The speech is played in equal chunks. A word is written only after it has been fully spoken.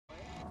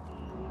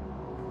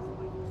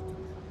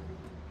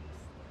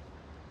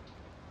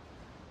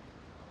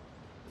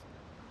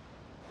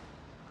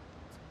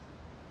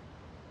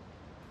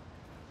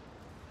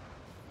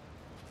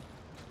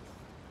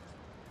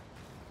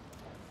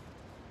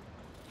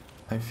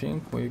I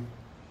think we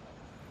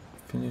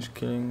finished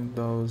killing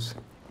those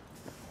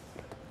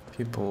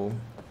people.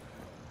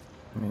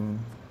 I mean,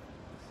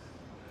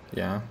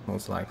 yeah,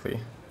 most likely.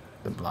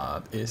 The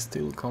blood is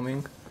still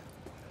coming.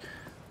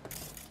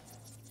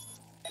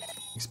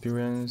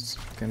 Experience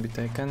can be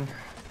taken.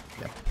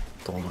 Yep,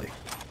 totally.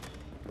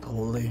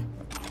 Totally.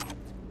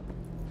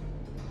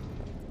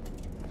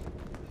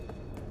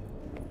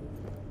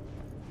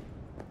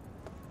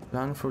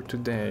 Plan for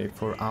today,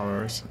 for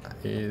hours,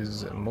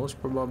 is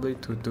most probably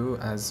to do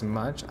as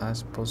much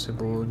as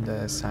possible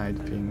the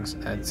side pings,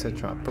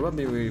 etc.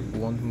 Probably we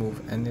won't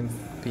move any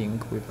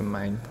ping with the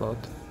main plot.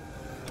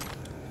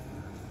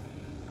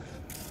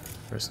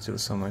 There's still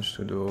so much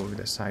to do with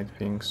the side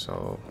pings,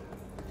 so...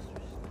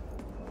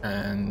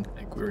 And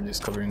like we're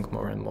discovering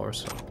more and more,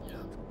 so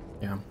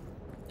yeah.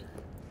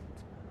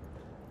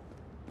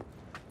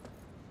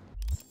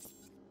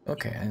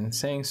 Okay, and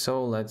saying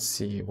so, let's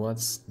see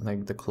what's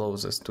like the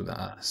closest to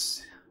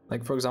us.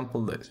 Like for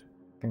example this.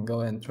 You can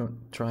go and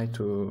try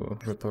to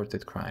report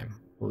it crime.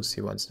 We'll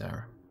see what's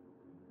there.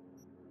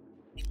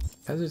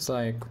 Because it's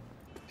like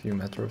a few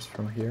meters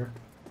from here.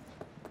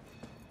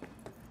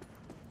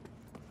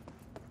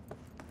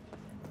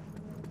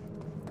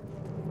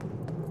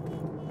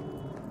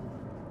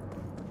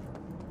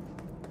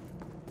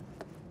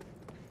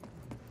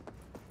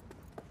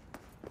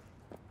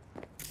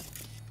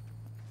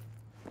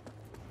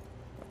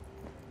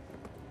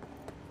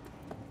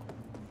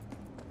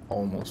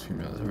 Almost few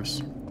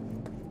meters.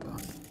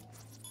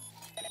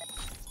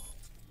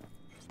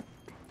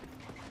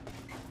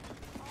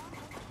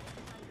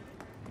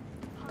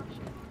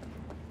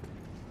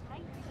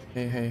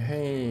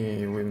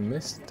 Hey, we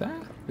missed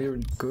that? We're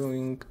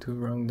going to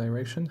wrong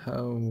direction?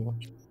 How?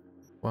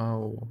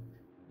 Wow.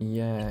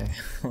 Yeah.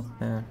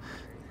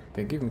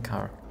 Okay, give me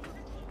car.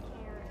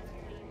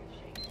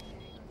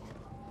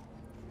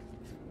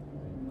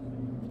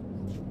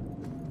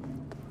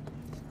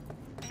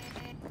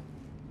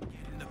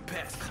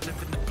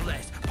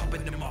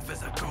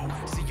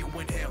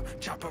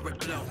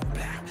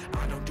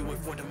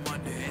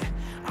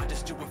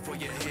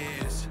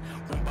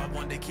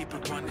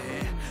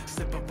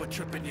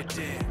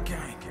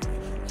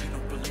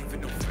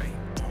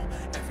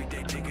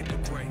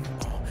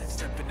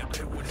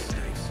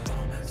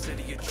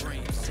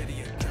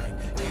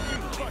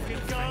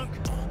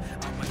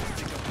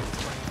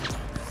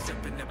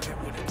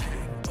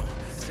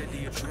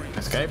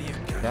 Escape?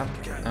 Yeah.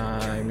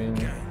 I mean,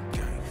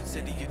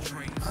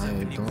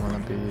 I don't wanna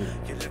be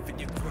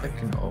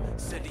like, you know,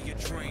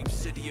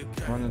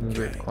 I wanna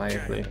do it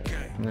quietly.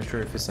 I'm not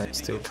sure if it's like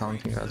still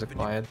counting as a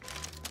quiet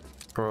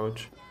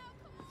approach.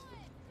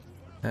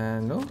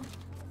 And no.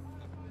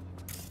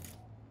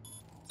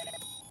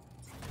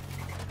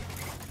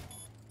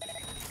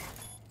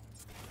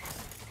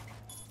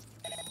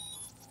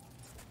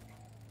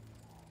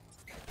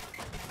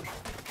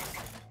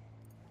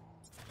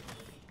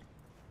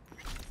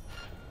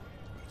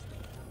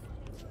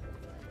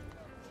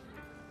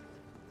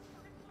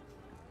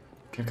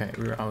 Okay,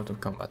 we're out of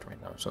combat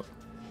right now, so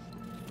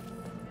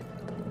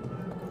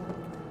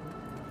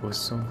it was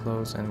so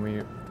close and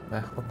we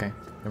okay,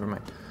 never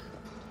mind.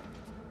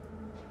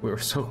 We were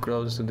so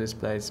close to this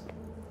place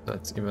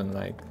that even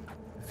like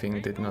the thing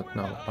did not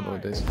know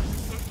about this.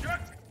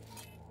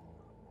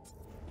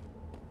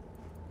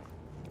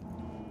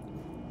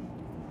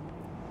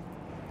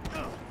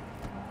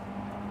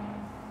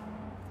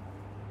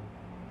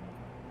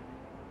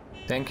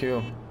 Thank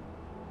you,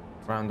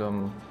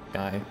 random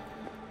guy.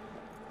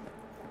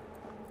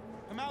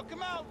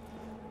 Come out!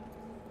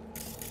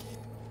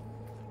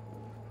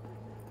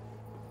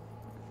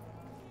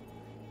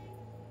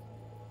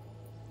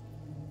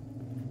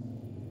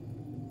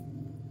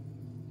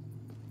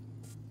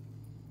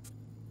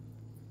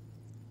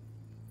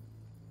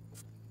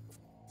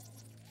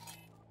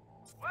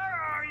 Where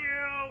are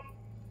you?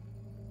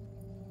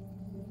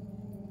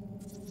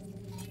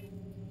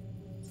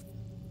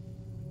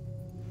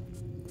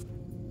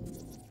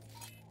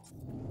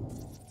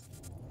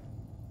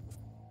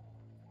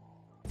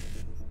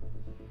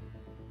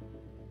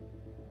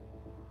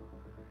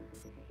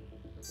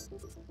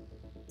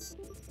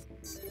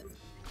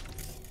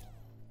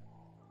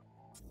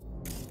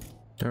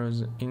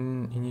 There's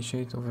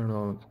initiate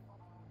overload.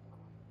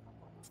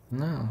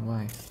 No,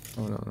 why?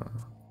 Oh no.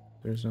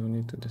 There's no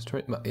need to destroy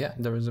it. But yeah,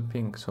 there is a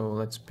ping, so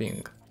let's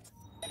ping.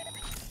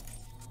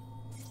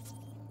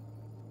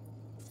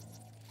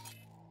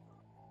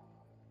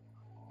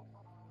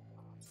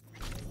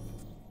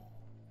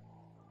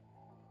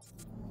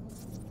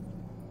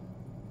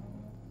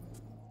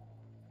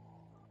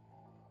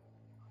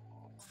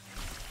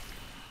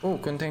 Oh,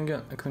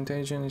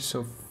 contagion is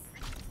so...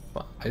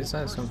 Is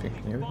that something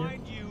new here?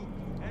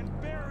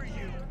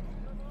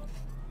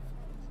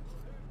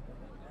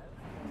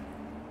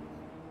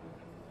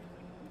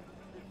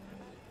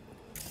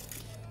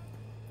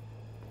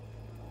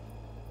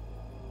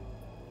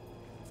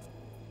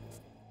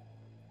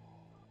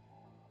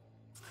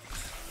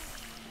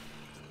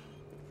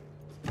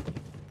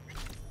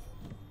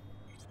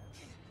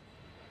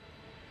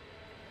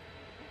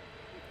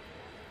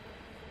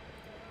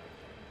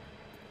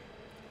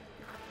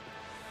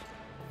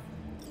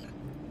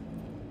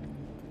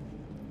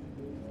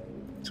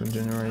 to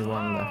generate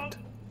one Hello? left.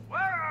 Where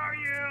are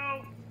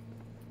you?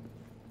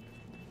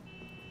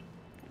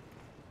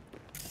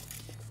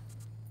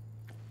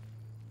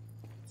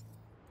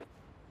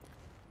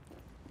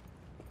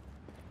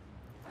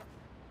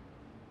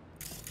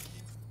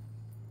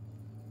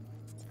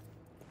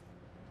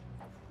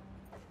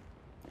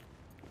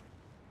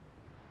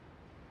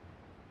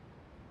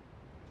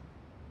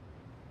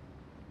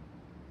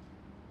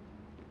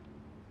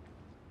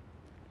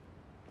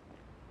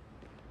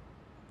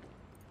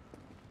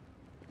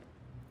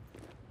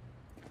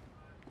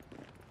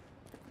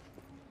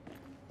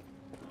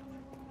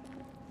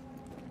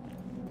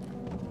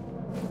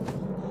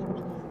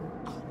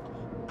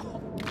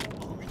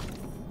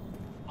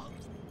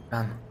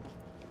 Done.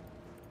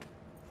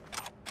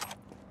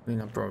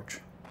 Clean approach.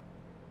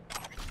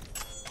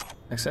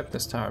 Accept the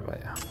star, but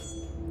yeah.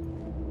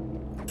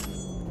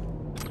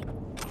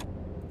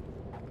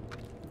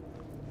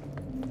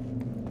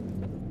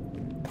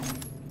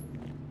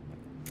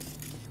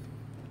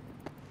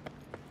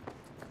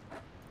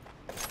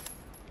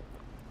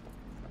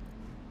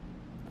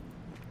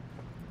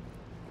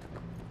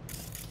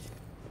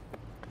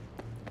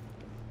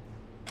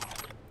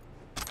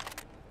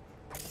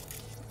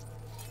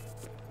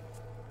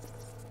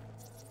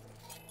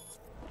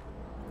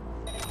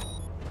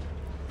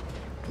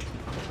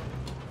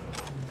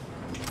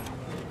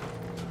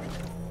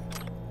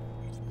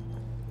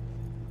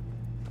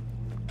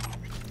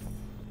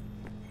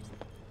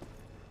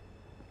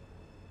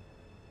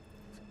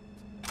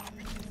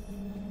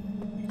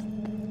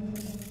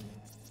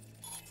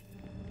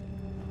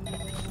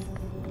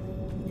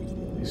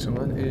 So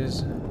what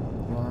is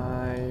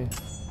why?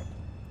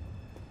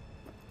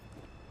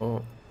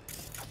 Oh.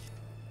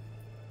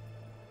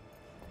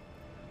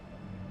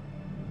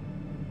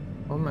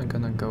 How am I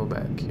gonna go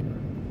back here?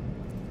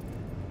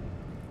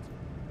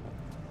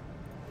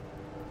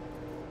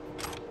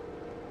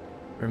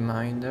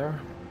 Reminder,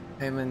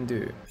 payment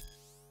due.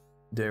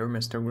 Dear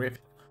Mr.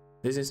 Griffin,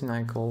 this is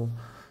Nicole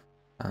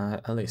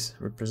Alice,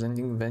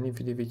 representing Veni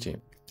Vidi Vici.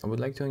 I would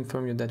like to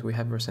inform you that we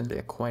have recently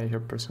acquired your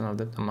personal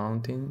debt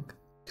amounting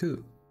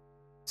to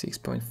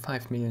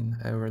 6.5 million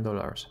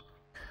dollars.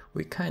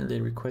 We kindly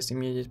request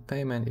immediate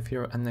payment. If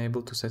you are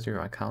unable to settle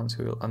your accounts,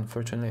 we will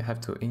unfortunately have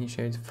to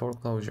initiate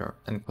foreclosure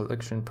and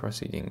collection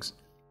proceedings.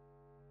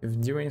 If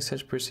during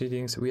such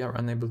proceedings we are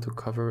unable to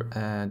cover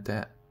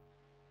the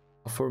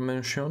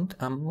aforementioned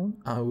amount,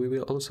 we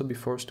will also be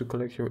forced to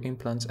collect your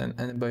implants and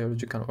any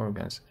biological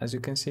organs. As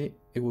you can see,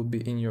 it will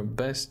be in your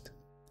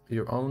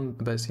own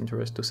best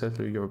interest to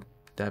settle your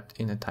debt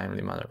in a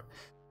timely manner.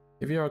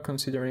 If you are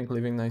considering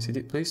leaving Night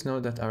City, please know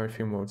that our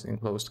firm works in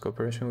close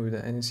cooperation with the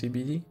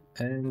NCBD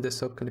and the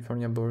South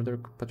California Border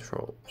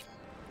Patrol.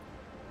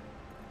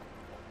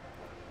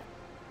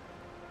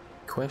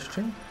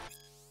 Question?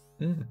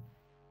 Dear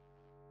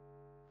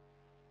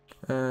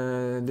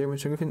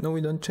Mr. Griffin, no, we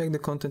don't check the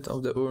content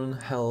of the urn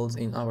held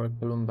in our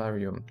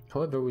columbarium.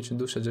 However, we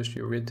do suggest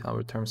you read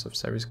our terms of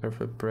service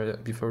carefully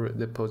before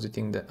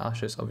depositing the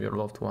ashes of your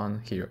loved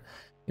one here.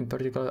 In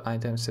particular,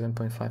 item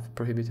 7.5,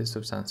 prohibited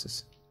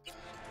substances.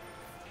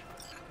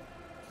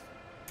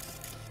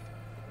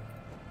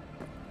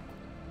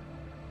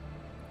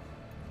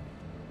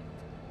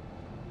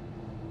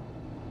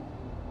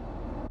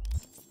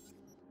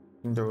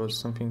 I think there was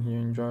something here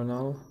in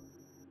journal.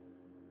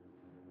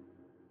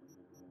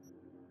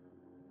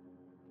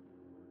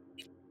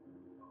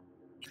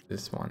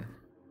 This one.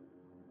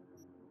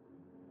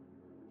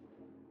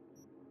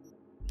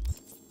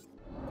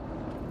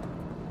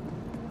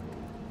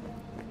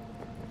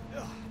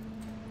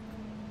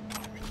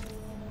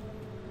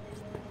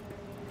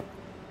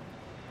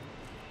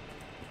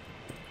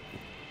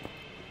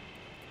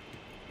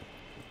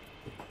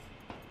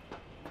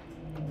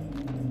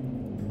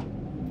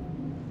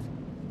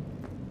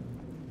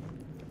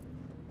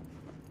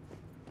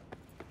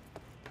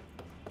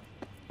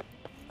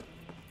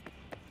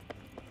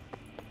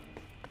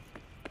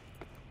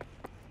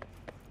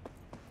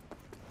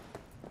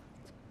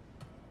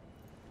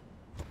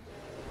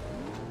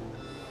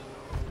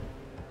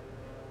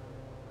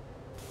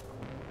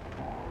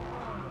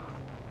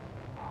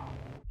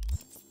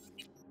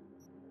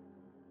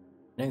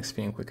 Next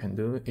thing we can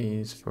do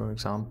is, for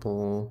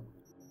example,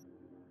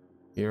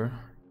 here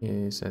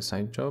is a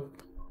side job.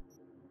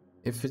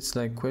 If it's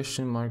like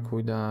question mark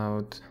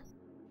without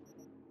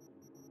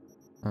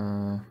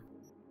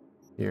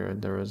here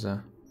there is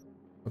a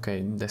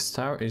okay, the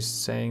star is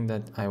saying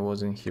that I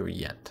wasn't here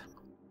yet.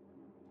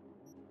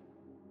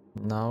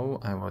 Now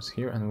I was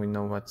here and we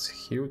know what's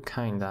here,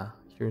 kinda.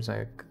 Here's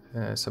like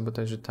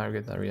sabotage the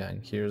target area,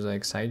 and here's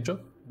like side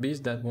job.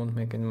 Beats that won't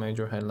make any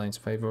major headlines,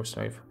 favor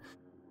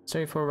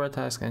straightforward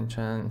task and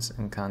chance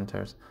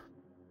encounters.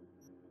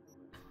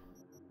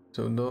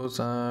 So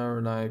those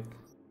are like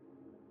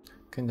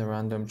kinda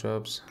random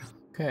jobs.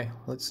 Okay,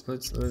 let's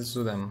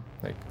do them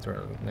like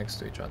they're next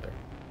to each other.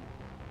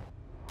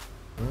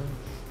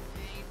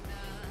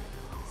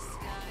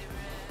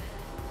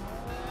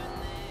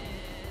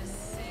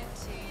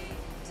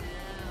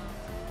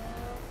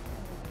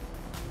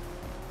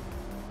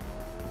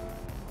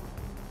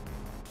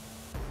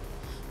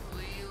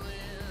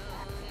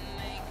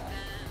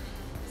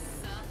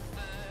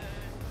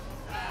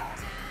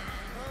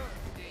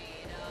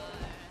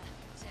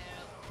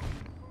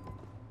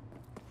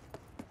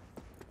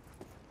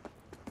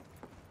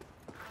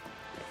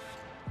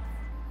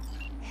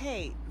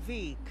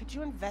 V, could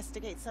you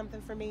investigate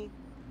something for me?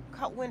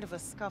 Caught wind of a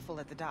scuffle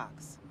at the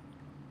docks.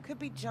 Could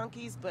be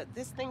junkies, but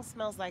this thing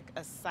smells like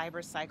a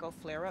cyber psycho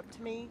flare-up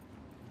to me.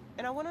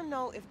 And I want to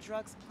know if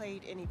drugs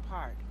played any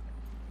part.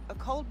 A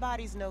cold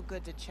body's no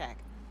good to check,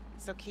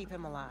 so keep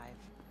him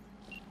alive.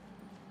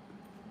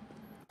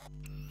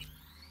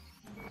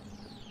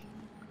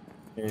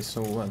 Okay,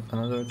 so what?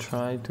 Another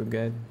try to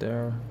get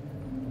there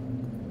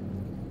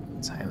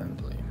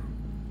silently.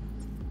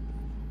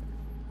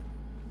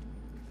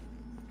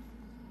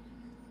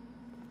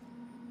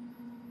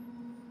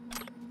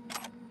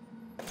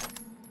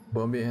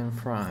 Bobby and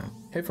Frank.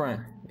 Hey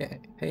Frank. Yeah.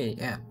 Hey,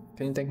 yeah.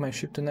 Can you take my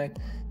ship tonight?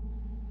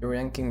 You're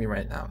yanking me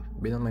right now.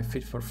 Been on my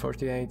feet for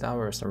 48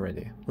 hours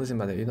already. Listen,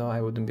 buddy, you know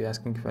I wouldn't be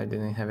asking if I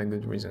didn't have a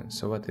good reason.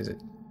 So what is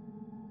it?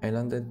 I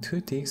landed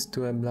 2 ticks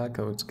to a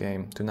Blackouts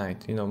game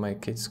tonight. You know, my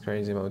kid's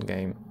crazy about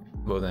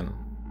them.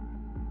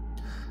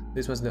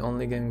 This was the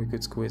only game we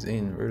could squeeze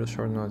in. Real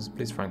short notes.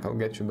 Please, Frank, I'll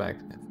get you back.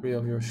 3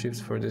 of your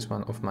ships for this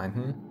one of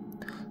mine,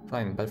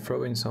 Fine, but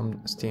throw in some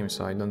steam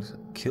so I don't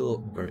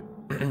kill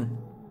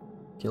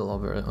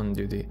over on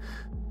duty.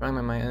 Frank,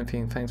 my mind,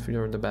 anything. Thanks for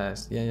you're the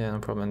best. Yeah, no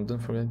problem. Don't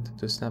forget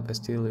to snap a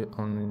steal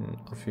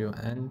of you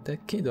and the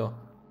kiddo,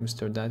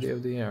 Mr. Daddy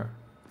of the Air.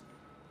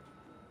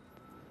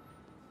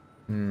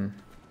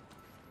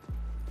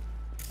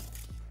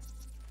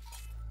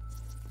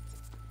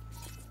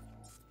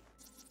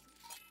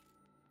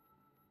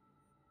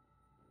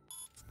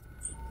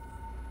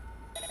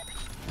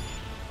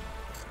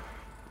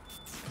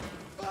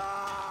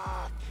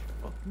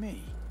 Fuck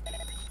me.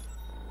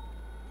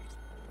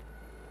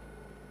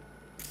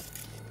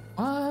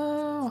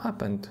 What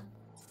happened?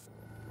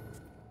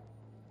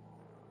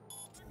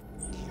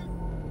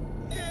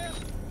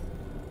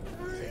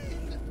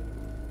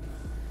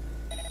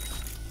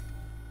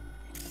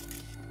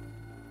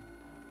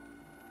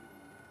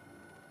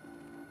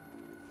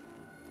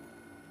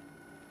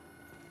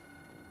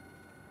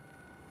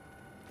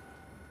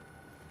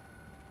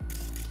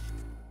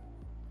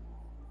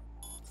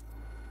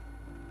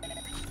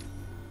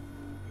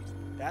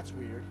 That's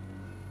weird.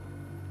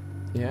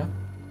 Yeah?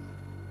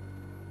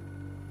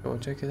 Go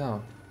check it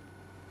out.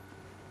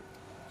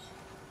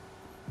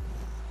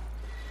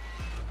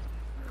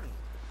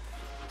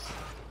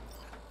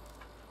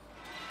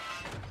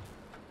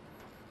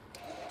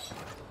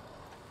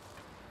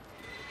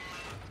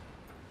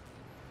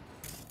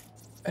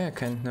 I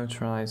can't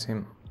neutralize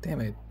him.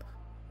 Damn it.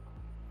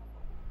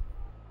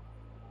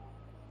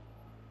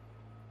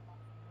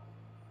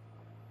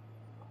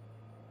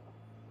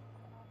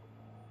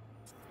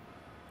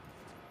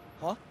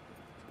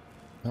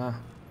 Huh?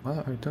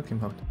 What are you talking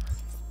about?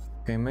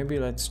 Okay, maybe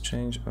let's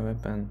change a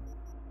weapon.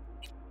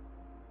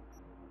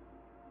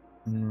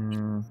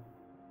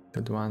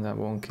 Good one that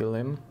won't kill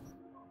him.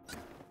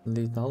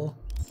 Lethal.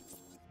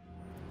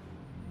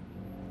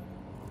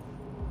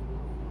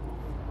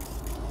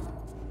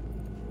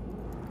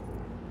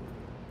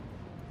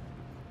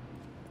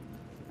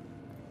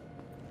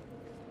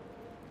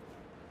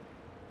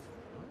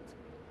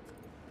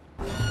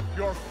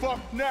 You're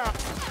fucked now!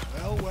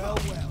 Well,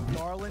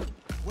 darling.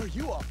 Where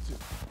you off to?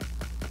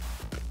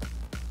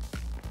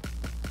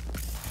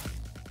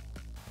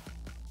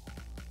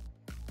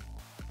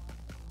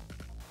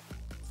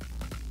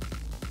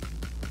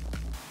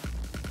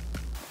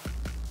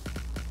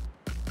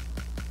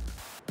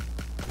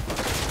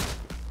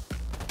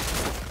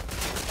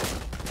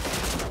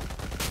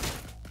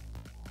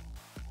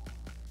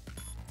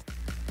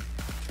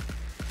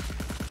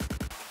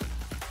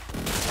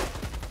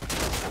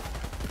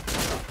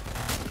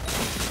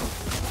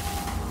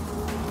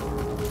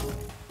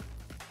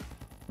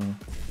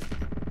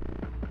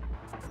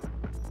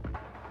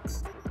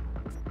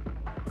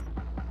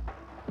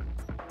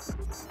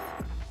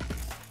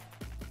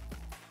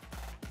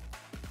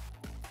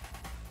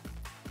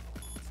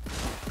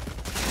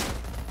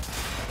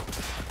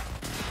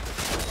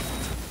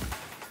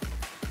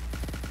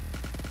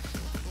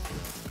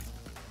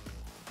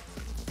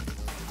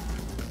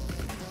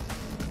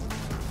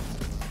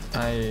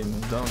 I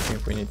don't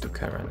think we need to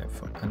carry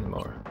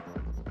anymore.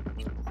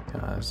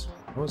 Because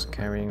I was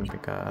carrying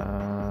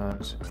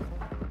because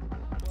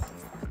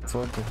I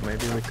thought that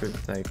maybe we could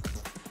like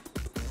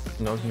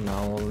knock him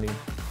out only.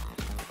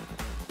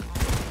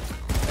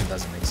 That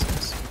doesn't make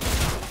sense.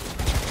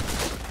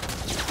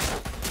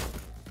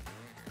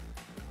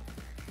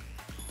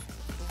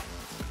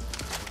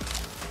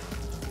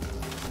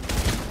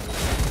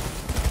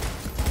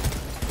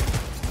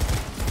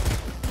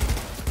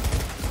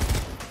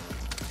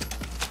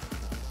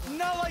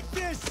 Not like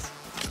this!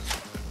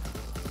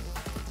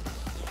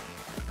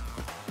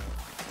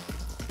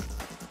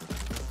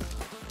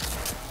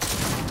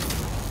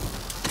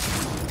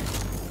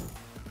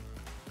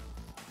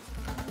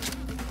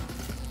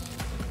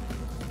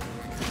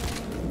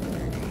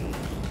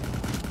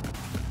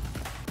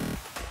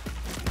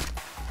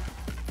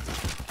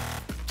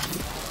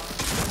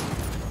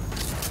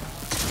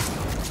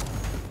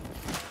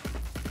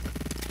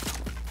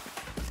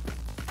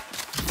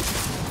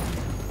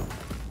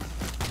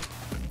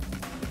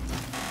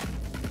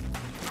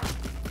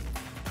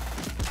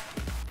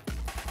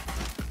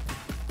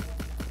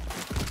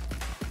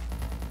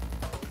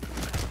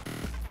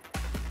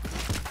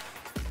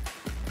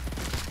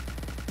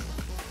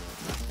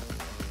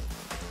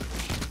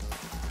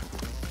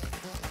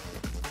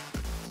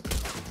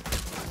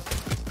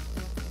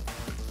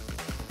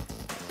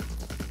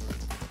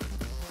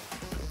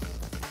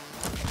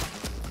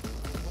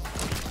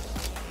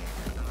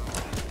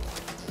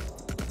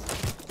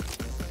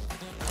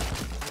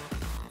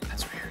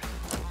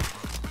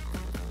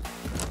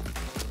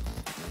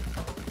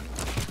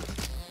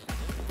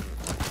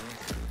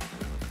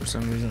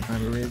 some reason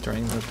I'm really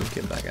trying not to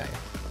kill that guy.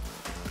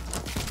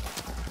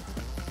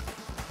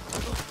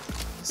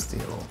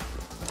 Still.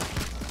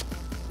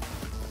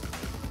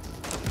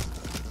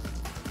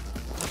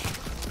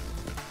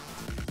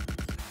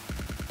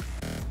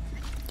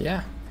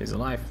 Yeah, he's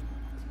alive.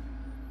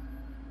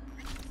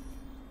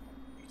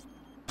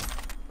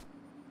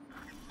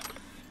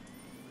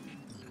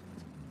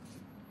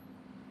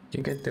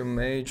 You get the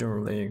major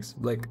leagues.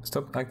 Like,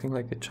 stop acting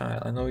like a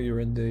child. I know you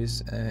read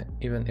this,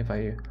 even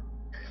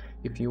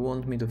if you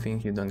want me to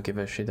think you don't give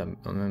a shit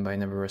by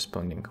never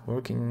responding.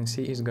 Working in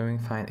C is going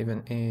fine,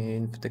 even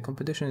if the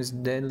competition is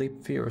deadly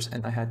fierce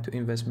and I had to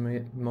invest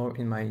more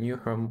in my new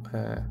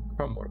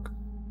homework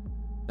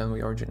than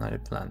we originally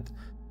planned.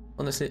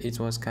 Honestly, it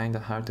was kinda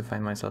hard to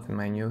find myself in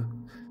my new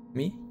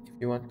me,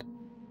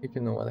 if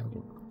you know what I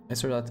mean. I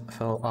sort of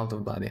fell out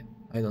of body.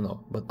 I don't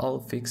know, but all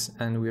fixed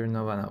and we're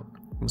Nova now.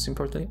 Most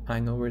importantly, I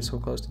know we're so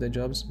close to the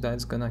jobs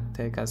that's gonna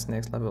take us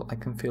next level. I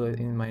can feel it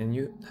in my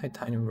new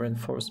titanium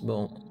reinforced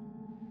bone.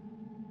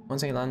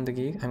 Once I land the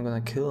gig, I'm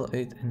gonna kill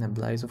it in a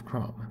blaze of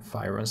chrome,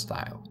 fire and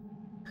style.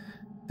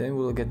 Then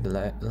we'll get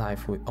the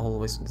life we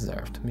always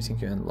deserved, missing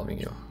you and loving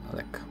you,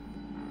 Alec.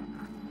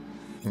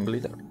 And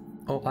glitter.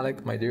 Oh,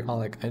 Alec, my dear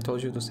Alec, I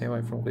told you to stay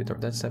away from glitter.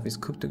 That stuff is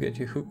cooked to get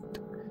you hooked.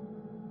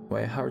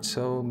 Why it hurts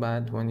so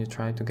bad when you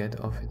try to get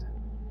off it?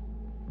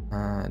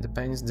 The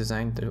paint is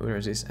designed to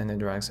resist any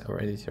drugs or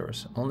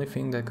editors. Only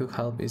thing that could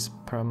help is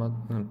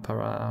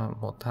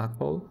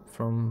paramotacol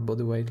from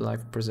Bodyweight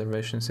Life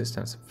Preservation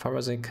Systems. Far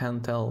as I can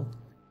tell,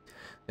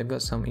 they've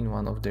got some in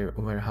one of their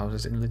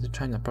warehouses in Little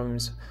China. Problem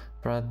is,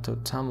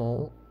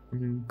 paracetamol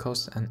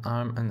costs an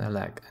arm and a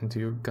leg, and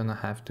you're gonna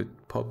have to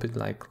pop it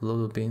like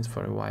little beans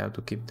for a while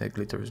to keep the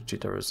glitter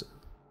jitters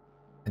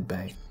at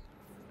bay.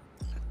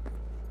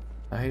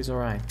 He's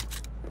alright.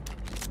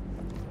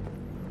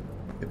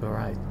 He's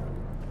alright.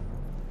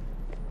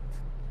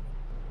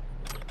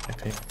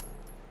 Okay.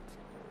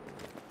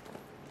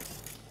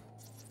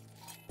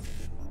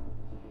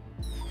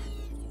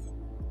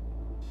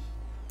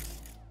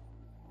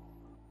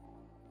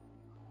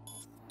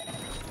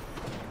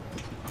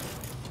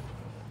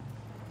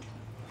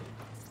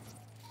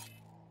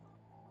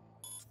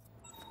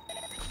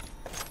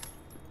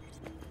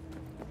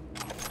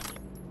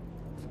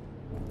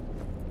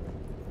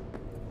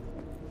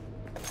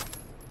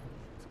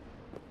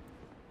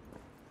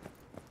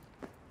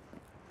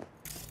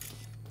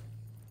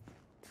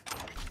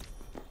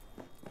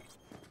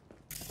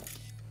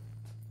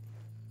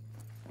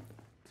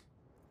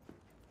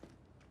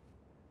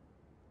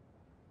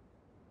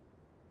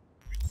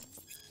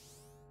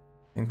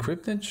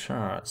 Encrypted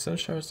shards.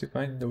 Such shards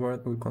defined the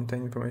world will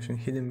contain information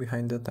hidden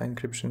behind data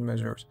encryption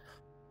measures.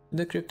 To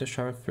decrypt the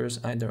shard first,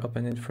 either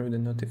open it through the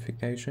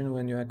notification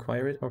when you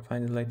acquire it or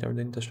find it later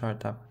in the shard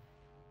tab.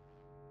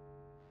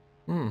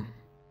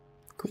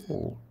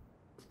 Cool.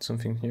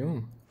 Something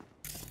new.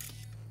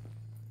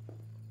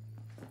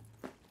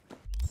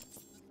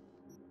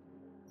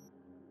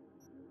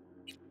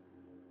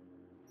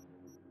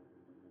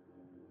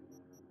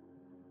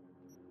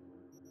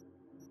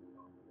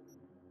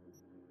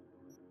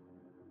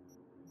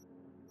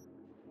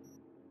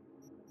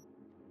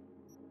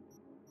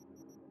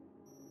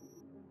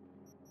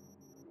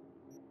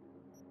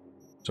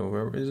 So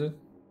where is it?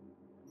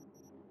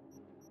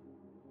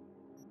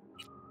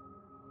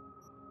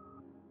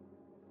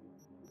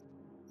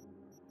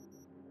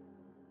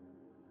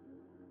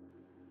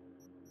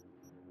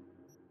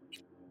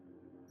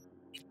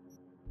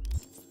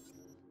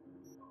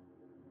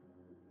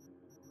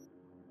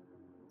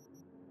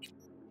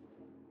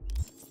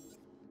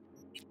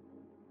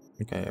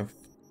 Okay, I have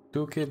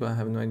two kids, but I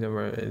have no idea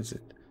where is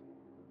it.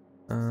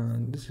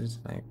 This is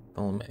like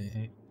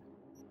Palme.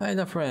 Hi,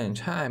 the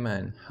French. Hi,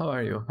 man. How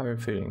are you? How are you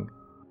feeling?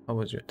 How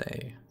was your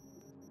day?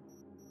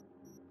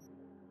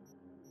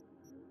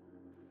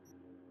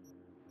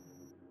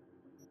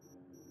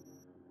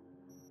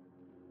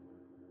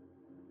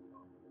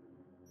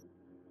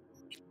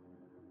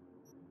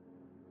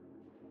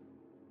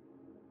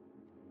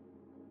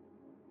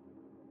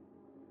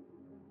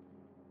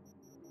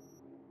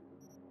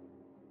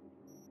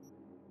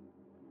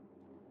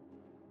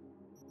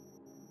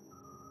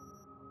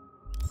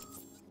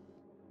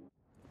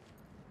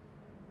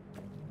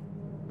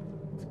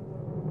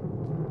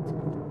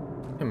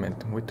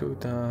 We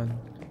took the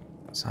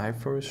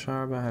cipher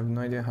shard. I have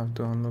no idea how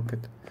to unlock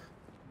it.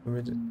 Where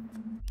is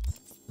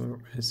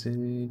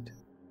it?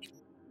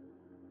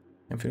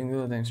 I'm feeling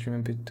good. I'm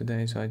streaming a bit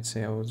today, so I'd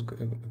say it was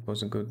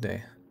a good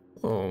day.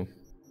 Oh,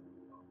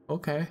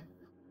 okay.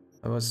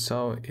 I was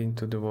so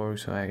into the work,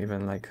 so I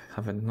even like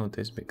haven't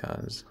noticed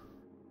because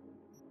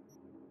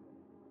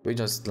we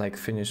just like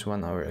finished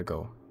 1 hour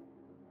ago.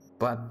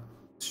 But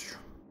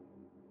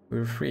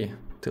we're free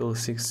till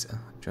 6th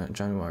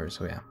January,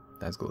 so yeah,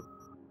 that's good.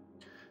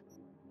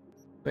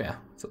 But yeah,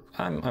 so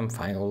I'm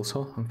fine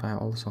also. I'm fine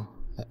also.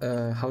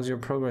 How's your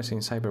progress in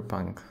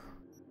Cyberpunk?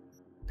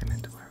 I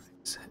meant to wear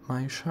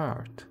my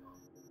shirt.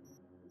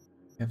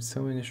 I have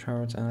so many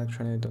shirts and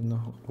actually I don't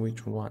know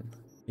which one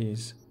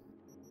is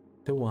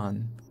the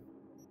one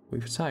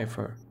with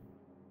Cypher.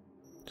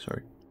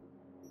 Sorry.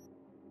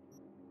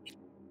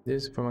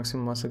 This for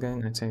maximum muscle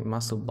gain, I'd say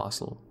muscle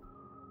bustle.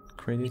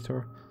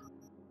 Creditor.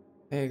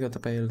 Hey, got to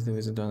pay a little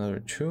visit to another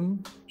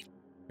tomb.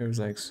 Here's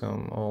like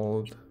some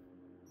old.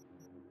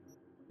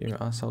 Here,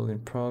 assault in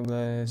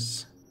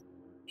progress.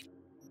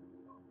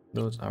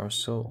 Those are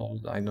so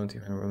old, I don't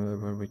even remember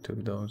where we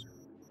took those.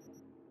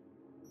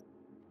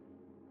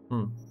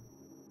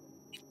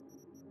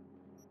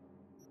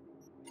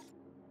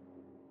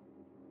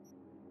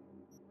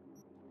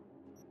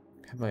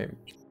 Have I...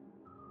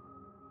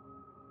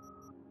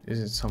 Is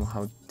it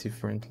somehow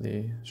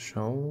differently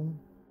shown?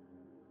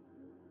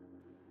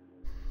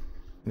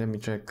 Let me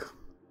check.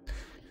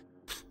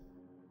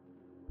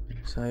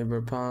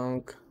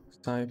 Cyberpunk,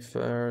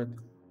 Cypher,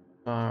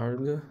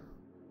 card.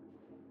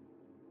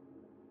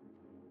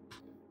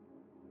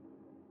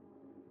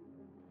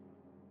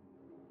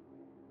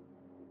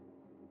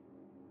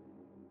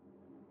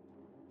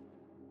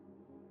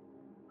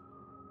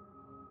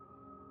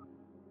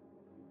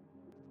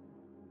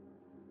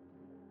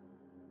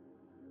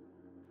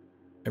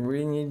 I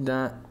really need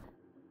that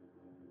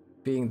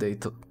thing they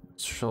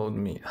showed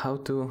me. How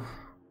to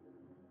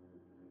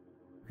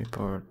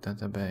report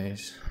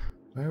database.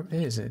 Where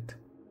is it?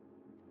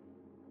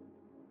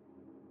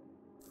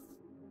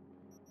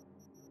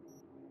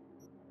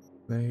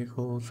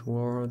 Vehicles,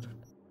 world,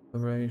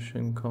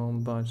 operation,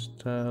 combat,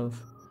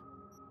 stealth.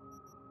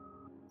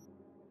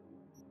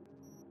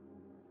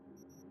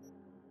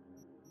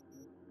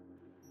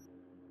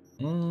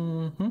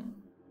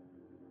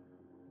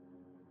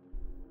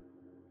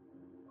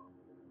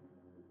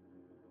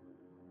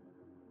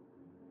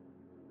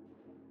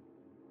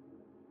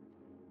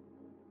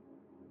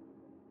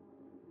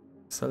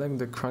 Select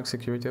the crack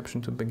security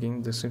option to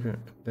begin the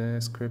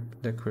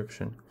script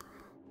decryption.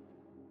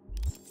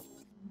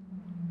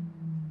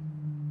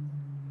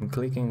 And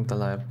clicking the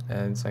left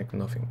adds like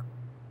nothing.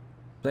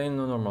 Playing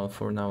normal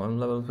for now. I'm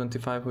level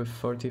 25 with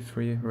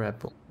 43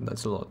 rep.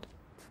 That's a lot.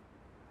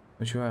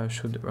 But you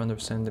should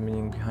understand the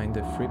meaning behind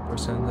the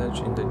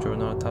 3% in the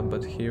journal tab,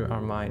 but here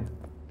are mine.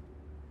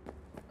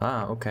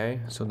 Ah, okay.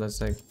 So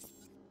that's like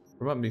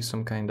probably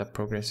some kind of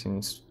progress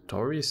in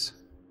stories.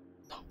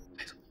 No,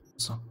 I don't know.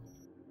 So.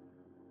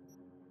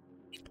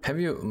 Have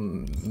you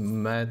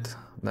met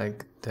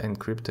like the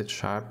encrypted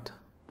shard?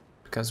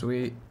 Because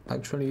we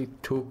actually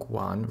took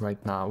one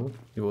right now.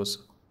 It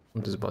was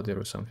on this body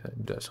or something,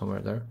 somewhere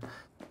there.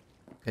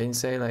 And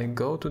say like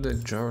go to the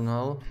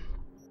journal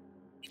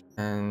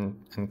and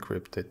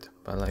encrypt it.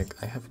 But like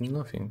I have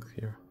nothing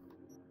here.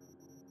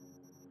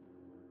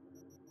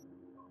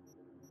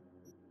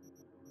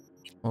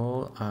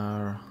 All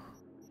are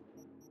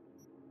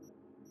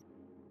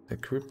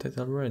decrypted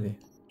already.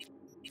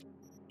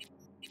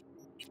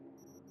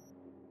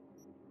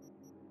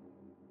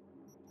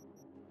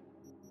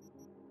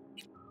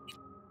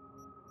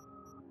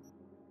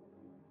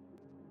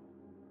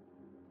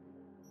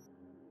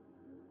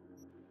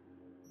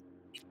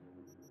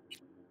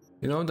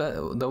 You know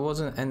that there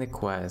wasn't any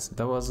quest.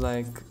 That was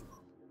like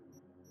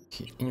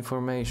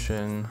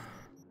information.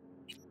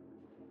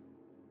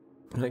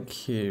 Like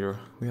here,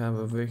 we have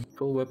a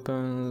vehicle,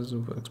 weapons,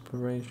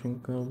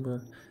 exploration,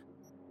 combat.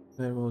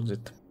 Where was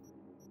it?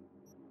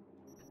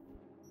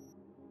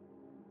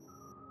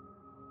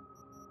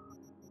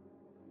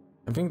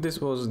 I think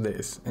this was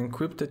this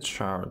encrypted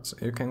shards.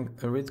 You can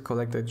read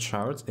collected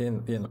shards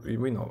in, you know,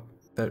 we know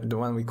the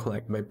one we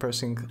collect by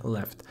pressing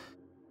left.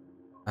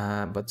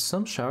 But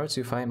some shards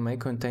you find may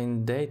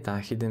contain data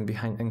hidden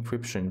behind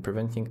encryption,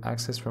 preventing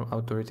access from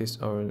authorities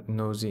or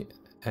nosy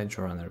edge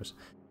runners.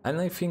 And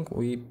I think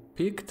we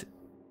picked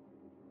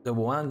the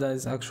one that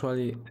is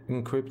actually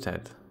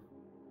encrypted,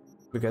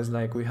 because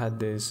like we had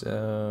this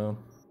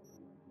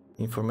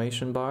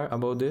information bar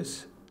about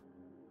this.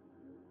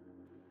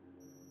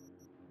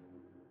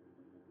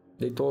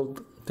 They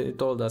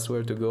told us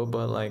where to go,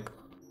 but like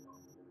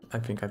I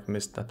think I've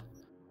missed that.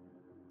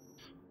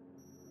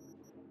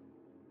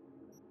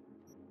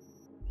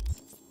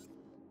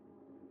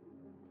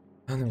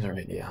 Another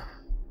idea.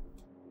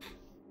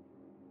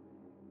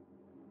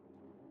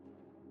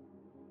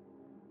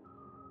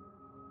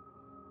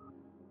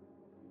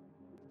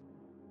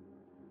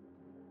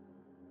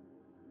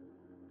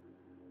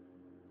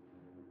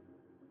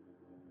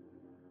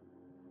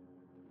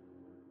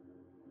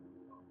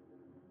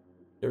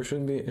 There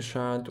should be a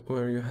shard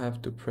where you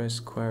have to press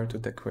square to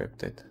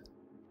decrypt it.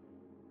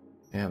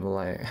 Yeah, but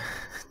like,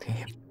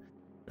 damn,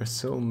 there's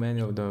so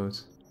many of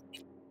those.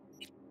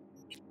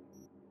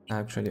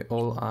 Actually,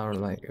 all are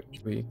like,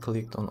 we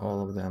clicked on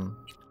all of them.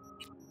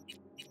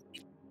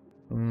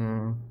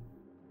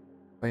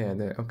 Oh yeah,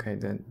 okay,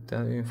 then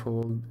that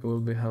info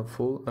will be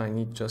helpful. I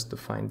need just to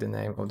find the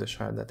name of the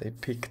shard that I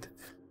picked.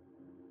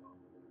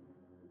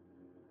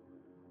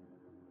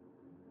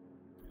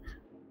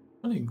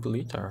 Holy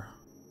glitter.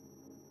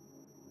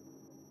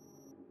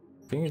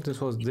 I think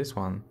this was this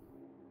one.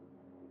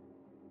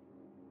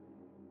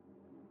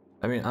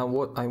 I mean, I'm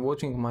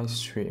watching my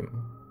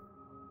stream.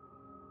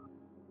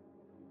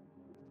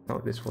 No,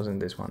 this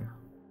wasn't this one.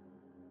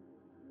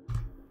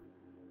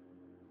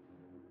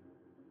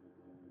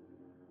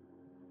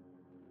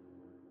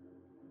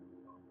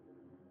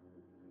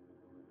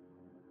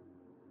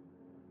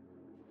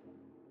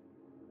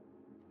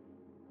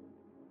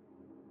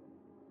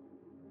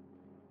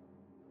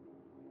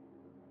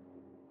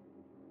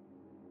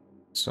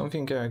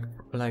 Something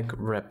like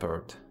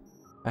report.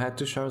 I had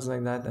two shards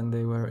like that and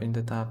they were in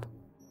the tab.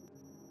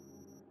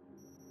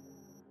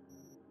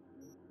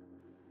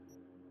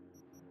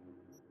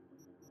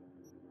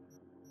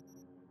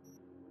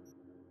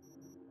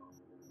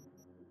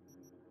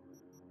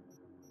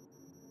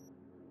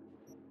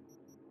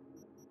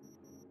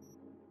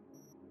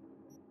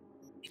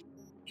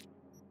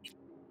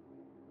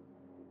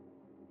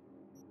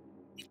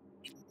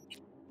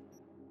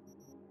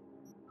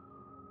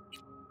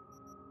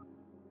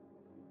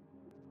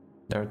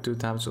 There are two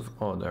tabs of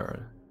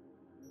order.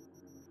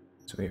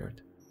 It's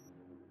weird.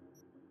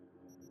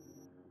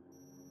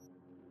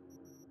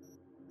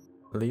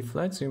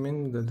 Leaflets, you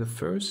mean the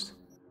first?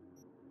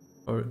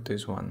 Or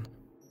this one?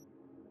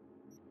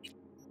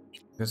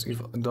 Because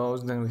if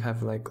those, then we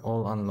have like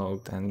all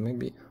unlocked and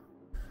maybe...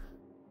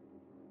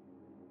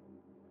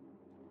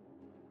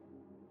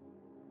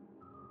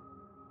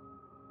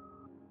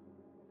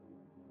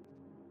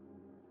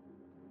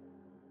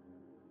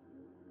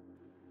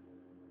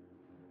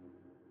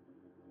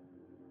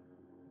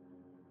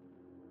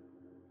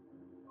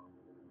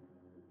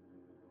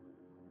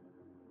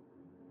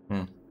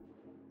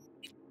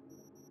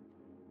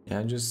 Yeah,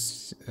 I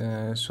just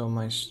saw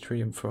my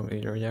stream from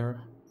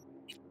earlier.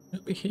 It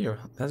should be here,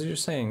 as you're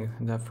saying,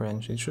 that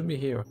French. It should be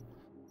here.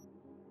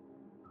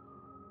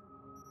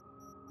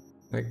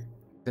 Like,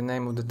 the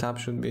name of the tab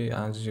should be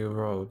as you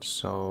wrote,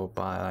 so,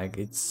 but like,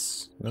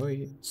 it's... No,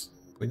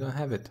 we don't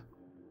have it.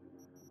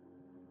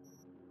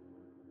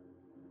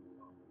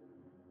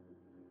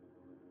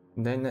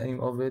 The name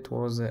of it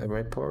was a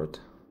report.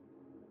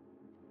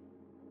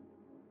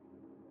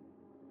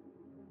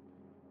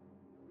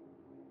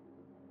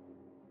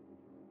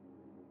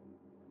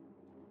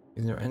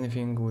 Is there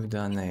anything with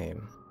the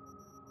name?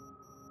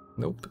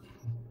 Nope,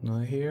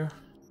 not here.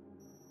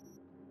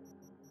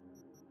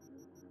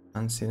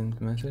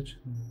 Unsent message.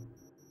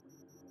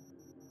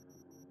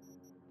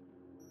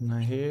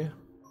 Not here.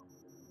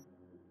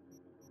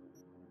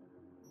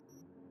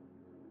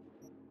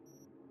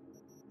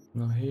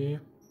 Not here.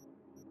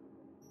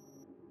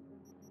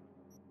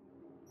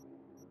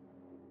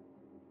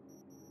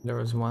 There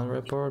was one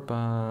report,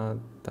 but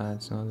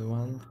that's not the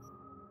one.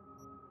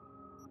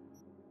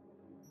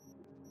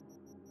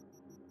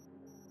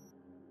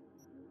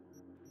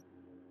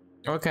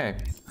 Okay,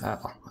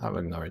 I'll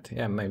ignore it.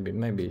 Yeah,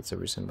 maybe it's a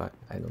reason, but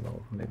I don't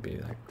know. Maybe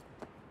like,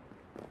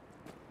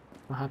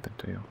 what happened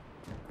to you?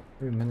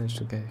 We managed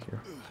to get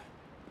here.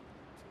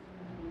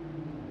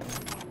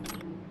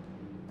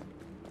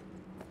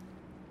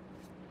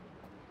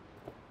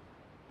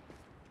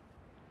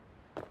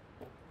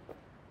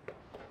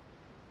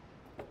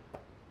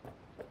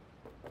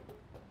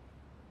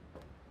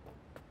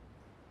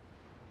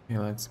 Yeah,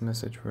 let's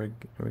message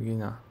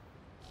Regina.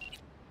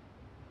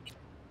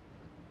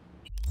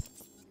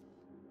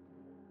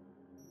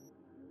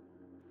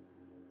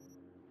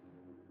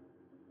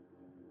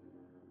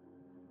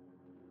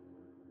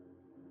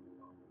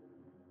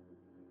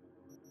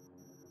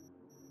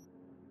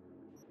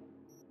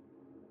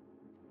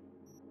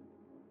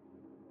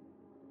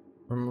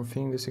 One more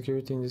thing, the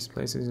security in these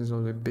places is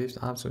already beefed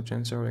up, so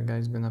chances are the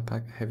guy's gonna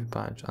pack a heavy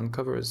punch.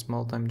 Uncover a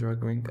small-time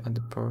drug ring at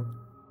the port.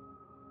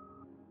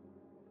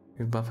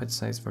 With Buffett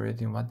size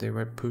variety in what they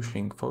were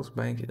pushing, folks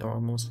buying it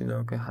are mostly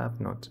local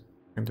have-not,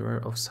 and there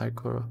were of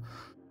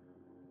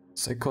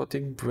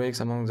psychotic breaks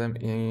among them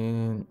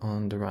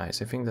on the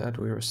rise. I think that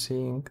we are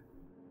seeing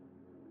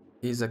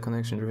is a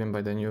connection driven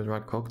by the new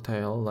drug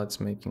cocktail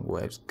that's making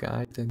waves.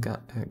 Got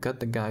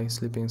the guy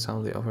sleeping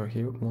soundly over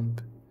here.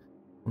 Won't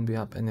be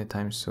up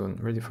anytime soon.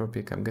 Ready for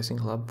pickup. Guessing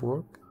lab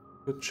work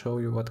could show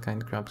you what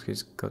kind of crabs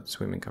he's got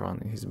swimming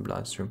around in his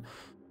bloodstream.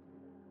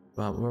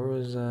 But where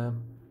was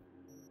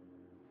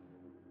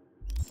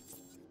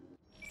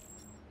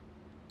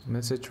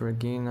message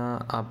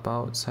Regina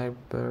about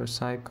cyber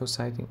psycho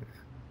sighting?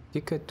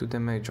 Ticket to the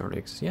major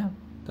leagues. Yeah,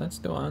 that's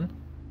the one.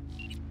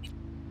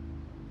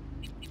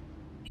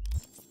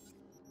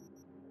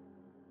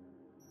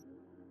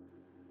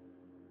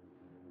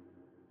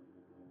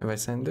 Have I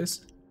sent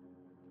this?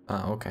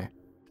 Ah, okay.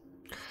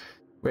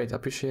 Great,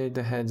 appreciate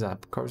the heads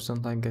up. Cars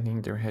don't like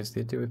getting their heads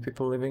dirty with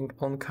people living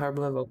on carb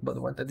level, but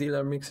when the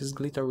dealer mixes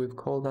glitter with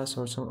coal dust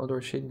or some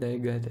other shit, they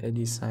get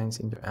Eddie signs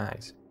in their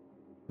eyes.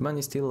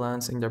 Money still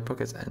lands in their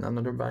pockets and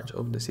another batch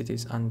of the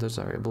city's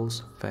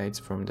undesirables fades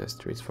from the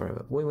streets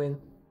forever. We win.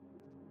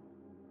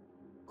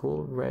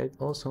 Cool, great,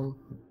 awesome.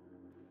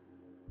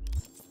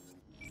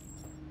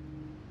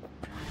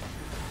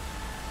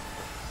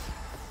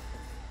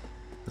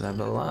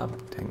 Level up,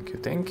 thank you,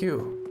 thank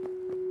you.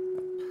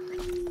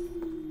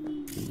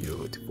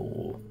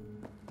 Beautiful.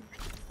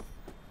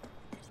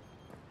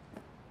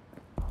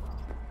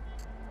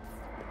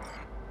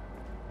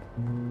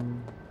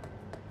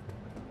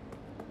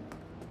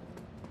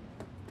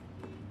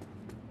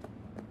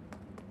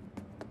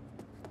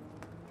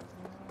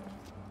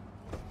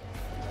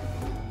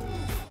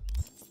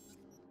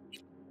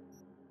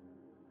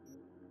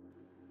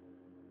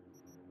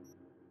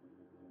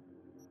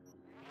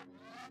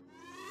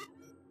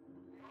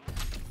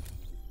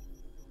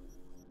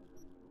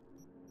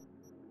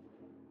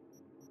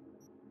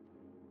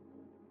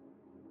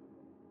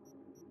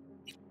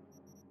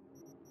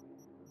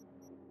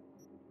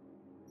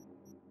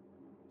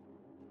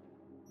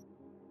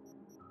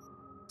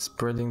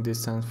 Spreading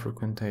distance for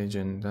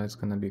contagion, that's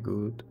gonna be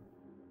good.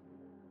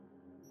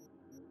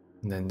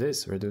 And then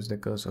this, reduce the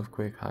cost of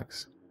quick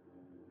hacks.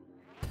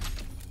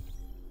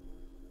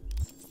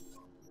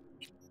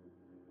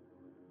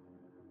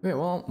 Okay,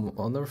 well,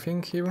 other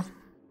thing here.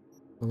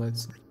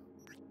 Let's...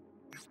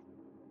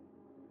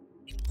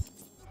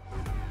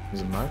 Is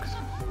it marked?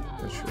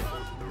 Not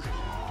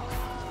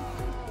sure.